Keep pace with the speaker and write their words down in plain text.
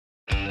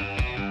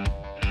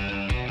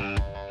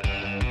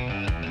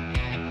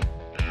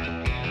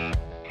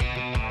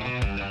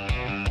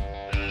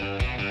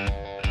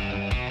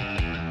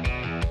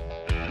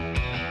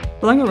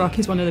Laing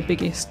is one of the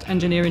biggest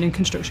engineering and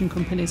construction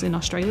companies in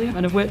Australia,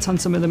 and I've worked on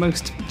some of the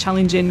most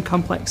challenging,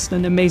 complex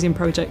and amazing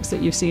projects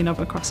that you've seen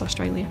of across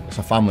Australia. It's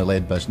a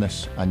family-led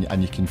business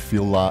and you can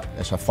feel that.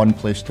 It's a fun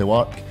place to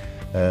work.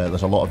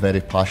 There's a lot of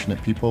very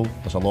passionate people,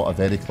 there's a lot of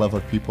very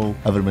clever people.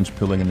 Everyone's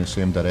pulling in the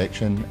same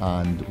direction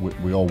and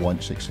we all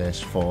want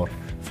success for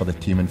the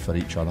team and for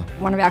each other.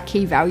 One of our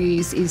key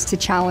values is to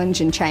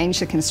challenge and change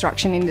the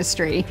construction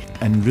industry.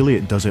 And really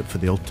it does it for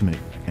the ultimate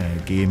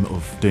game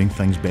of doing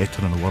things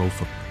better in the world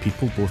for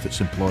people, both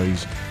its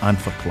employees and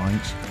for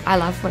clients. I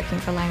love working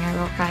for Laing.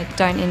 I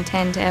don't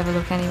intend to ever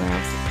look anywhere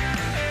else.